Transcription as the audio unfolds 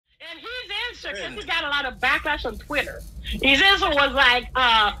answer because he got a lot of backlash on Twitter. His answer was like,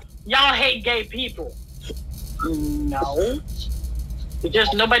 y'all hate gay people. No.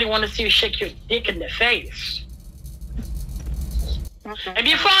 Because nobody want to see you shake your dick in the face. And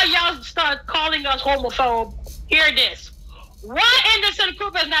before y'all start calling us homophobe, hear this. Why Anderson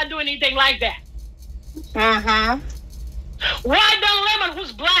Cooper is not doing anything like that? Why Don Lemon,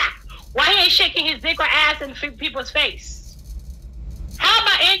 who's black, why he ain't shaking his dick or ass in people's face? How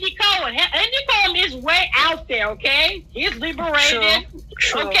about Andy Cohen? Andy Cohen is way out there, okay? He's liberated,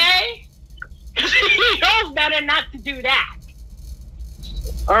 okay? He knows better not to do that.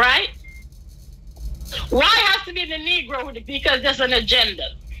 All right? Why has to be the Negro? Because there's an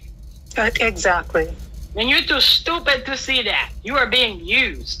agenda. Exactly. And you're too stupid to see that. You are being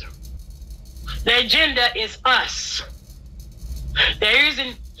used. The agenda is us. They're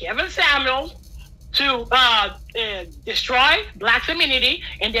using Kevin Samuel to destroy black femininity,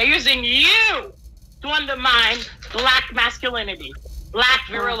 and they're using you to undermine black masculinity, black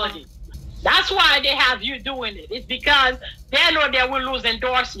virility. That's why they have you doing it. It's because they know they will lose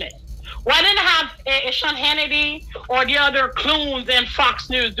endorsement. Why didn't have Sean Hannity or the other clones in Fox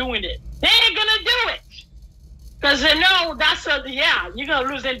News doing it? They ain't gonna do it. Because they know you're gonna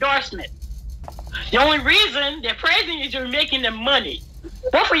lose endorsement. The only reason they're praising you is you're making them money.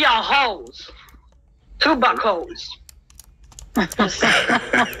 Both of y'all hoes. 2 buck hoes. Yeah, because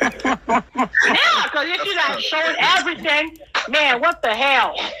if you're not showing everything, man, what the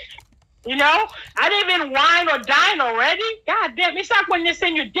hell? You know, I didn't even wine or dine already. God damn, it's like when you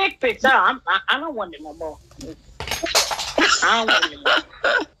send your dick pics. I don't want it no more. I don't want it no more.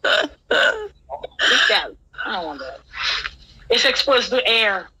 I don't want that. It's exposed to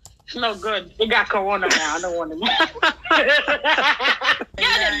air. It's no good. It got corona now. I don't want it more.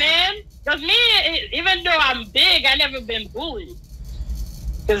 Get it, man. Because me, even though I'm big, I never been bullied.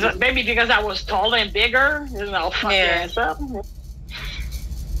 Maybe because I was taller and bigger, fuck ass up.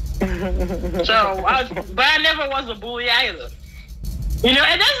 But I never was a bully either. And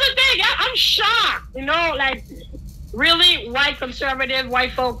that's the thing. I'm shocked. Like, really, white conservative,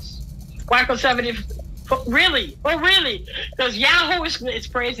 really? Oh, really? Because Yahoo is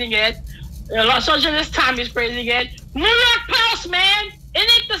praising it. Los Angeles Times is praising it. New York Post, man. Isn't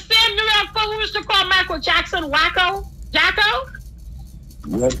it the same New York Post who used to call Michael Jackson wacko? Jacko?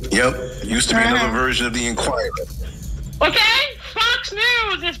 Yep. Used to be another version of the Inquirer. Okay? Fox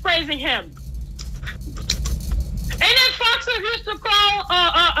News is praising him. And then Fox News used to call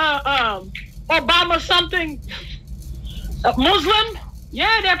Obama something Muslim.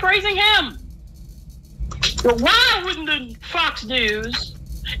 Yeah, they're praising him. But why wouldn't the Fox News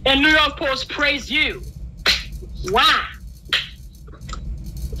and New York Post praise you? Why?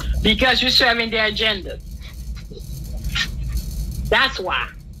 Because you're serving their agenda. That's why.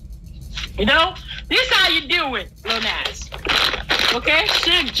 This is how you do it, Lonas. Okay?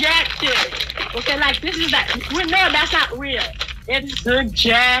 Subjective. Okay, like this is that. No, that's not real. It's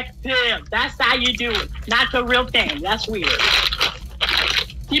subjective. That's how you do it. Not the real thing. That's weird.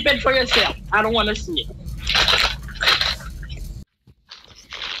 Keep it for yourself. I don't want to see it.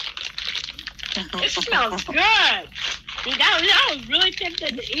 It smells good. I was really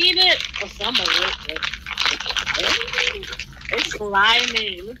tempted to eat it. For some of it. It's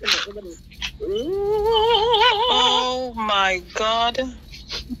slimy. Look at it. Ooh. Oh my God.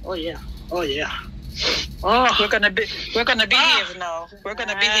 Oh yeah. Oh. We're gonna behave now. We're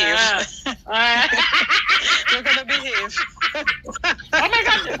gonna behave. We're gonna behave. Oh my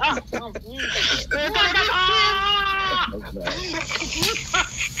God.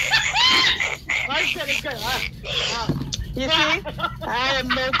 You see? I am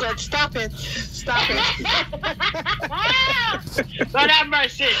no good. Stop it. Lord have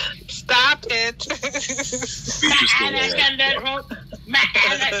mercy. Stop it.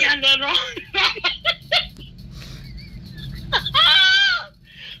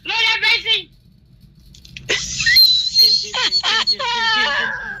 Lord have mercy.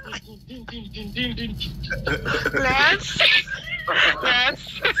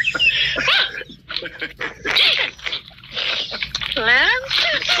 Lance.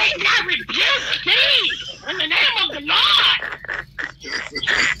 I rebuke thee in the name of the Lord.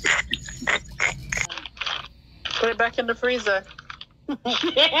 Put it back in the freezer. I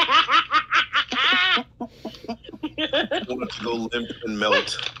want it to go limp and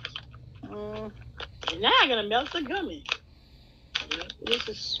melt. Now I'm gonna melt the gummy. This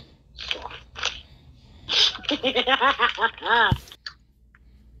is soft.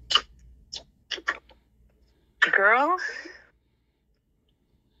 Girl,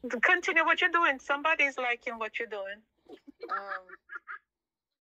 continue what you're doing. Somebody's liking what you're doing.